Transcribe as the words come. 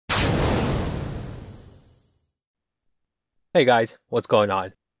Hey guys, what's going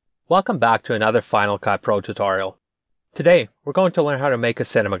on? Welcome back to another Final Cut Pro tutorial. Today, we're going to learn how to make a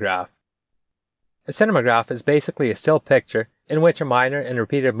cinemagraph. A cinemagraph is basically a still picture in which a minor and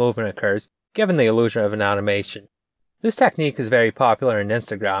repeated movement occurs, given the illusion of an animation. This technique is very popular on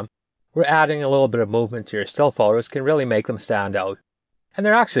Instagram, where adding a little bit of movement to your still photos can really make them stand out. And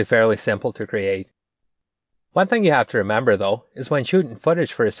they're actually fairly simple to create. One thing you have to remember though, is when shooting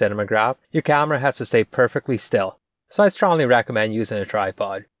footage for a cinemagraph, your camera has to stay perfectly still. So I strongly recommend using a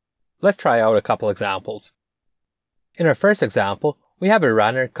tripod. Let's try out a couple examples. In our first example, we have a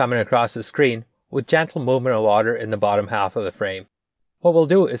runner coming across the screen with gentle movement of water in the bottom half of the frame. What we'll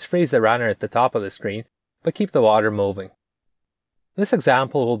do is freeze the runner at the top of the screen, but keep the water moving. This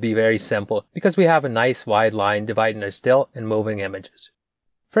example will be very simple because we have a nice wide line dividing our still and moving images.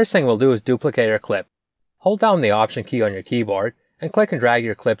 First thing we'll do is duplicate our clip. Hold down the Option key on your keyboard and click and drag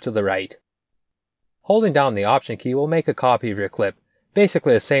your clip to the right. Holding down the Option key will make a copy of your clip,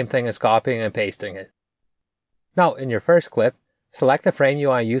 basically the same thing as copying and pasting it. Now, in your first clip, select the frame you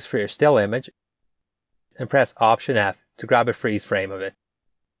want to use for your still image and press Option F to grab a freeze frame of it.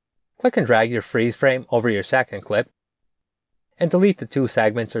 Click and drag your freeze frame over your second clip and delete the two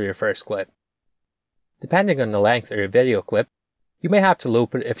segments of your first clip. Depending on the length of your video clip, you may have to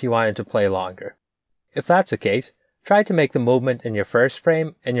loop it if you want it to play longer. If that's the case, try to make the movement in your first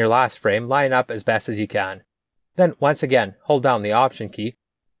frame and your last frame line up as best as you can. Then, once again, hold down the Option key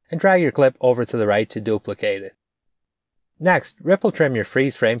and drag your clip over to the right to duplicate it. Next, ripple trim your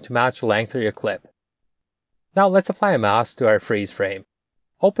freeze frame to match the length of your clip. Now let's apply a mask to our freeze frame.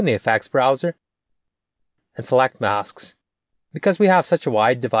 Open the effects browser and select masks. Because we have such a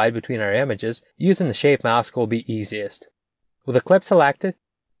wide divide between our images, using the shape mask will be easiest. With the clip selected,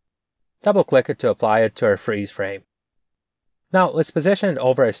 double-click it to apply it to our freeze frame. Now let's position it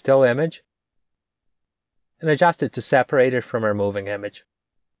over a still image and adjust it to separate it from our moving image.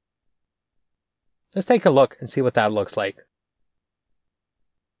 Let's take a look and see what that looks like.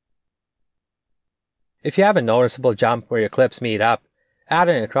 If you have a noticeable jump where your clips meet up,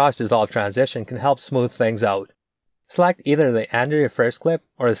 adding a cross-dissolve transition can help smooth things out. Select either the end of your first clip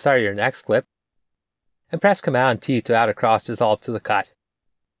or the start of your next clip and press Command-T to add a cross-dissolve to the cut.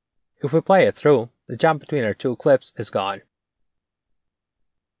 If we play it through, the jump between our two clips is gone.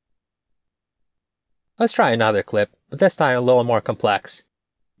 Let's try another clip, but this time a little more complex.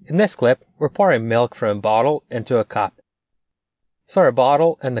 In this clip, we're pouring milk from a bottle into a cup. So our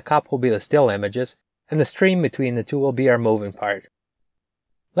bottle and the cup will be the still images, and the stream between the two will be our moving part.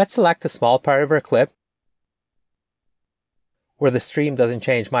 Let's select the small part of our clip, where the stream doesn't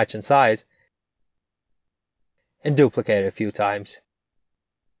change much in size, and duplicate it a few times.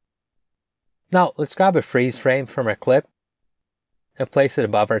 Now let's grab a freeze frame from our clip and place it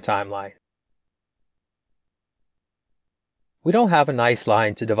above our timeline. We don't have a nice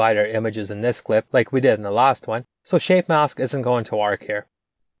line to divide our images in this clip like we did in the last one, so Shape Mask isn't going to work here.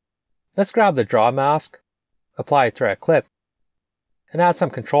 Let's grab the Draw Mask, apply it to our clip, and add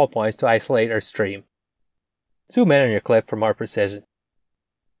some control points to isolate our stream. Zoom in on your clip for more precision.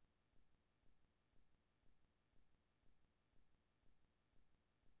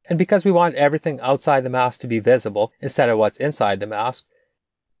 And because we want everything outside the mask to be visible instead of what's inside the mask,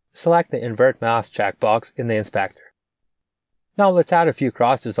 select the Invert Mask checkbox in the inspector. Now let's add a few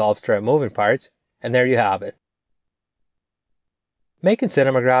cross dissolves to our moving parts, and there you have it. Making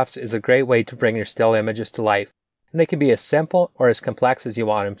cinemagraphs is a great way to bring your still images to life, and they can be as simple or as complex as you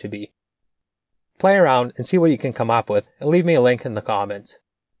want them to be. Play around and see what you can come up with, and leave me a link in the comments.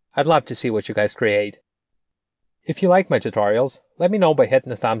 I'd love to see what you guys create. If you like my tutorials, let me know by hitting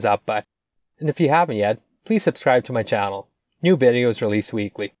the thumbs up button, and if you haven't yet, please subscribe to my channel. New videos released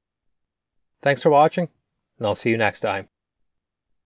weekly. Thanks for watching, and I'll see you next time.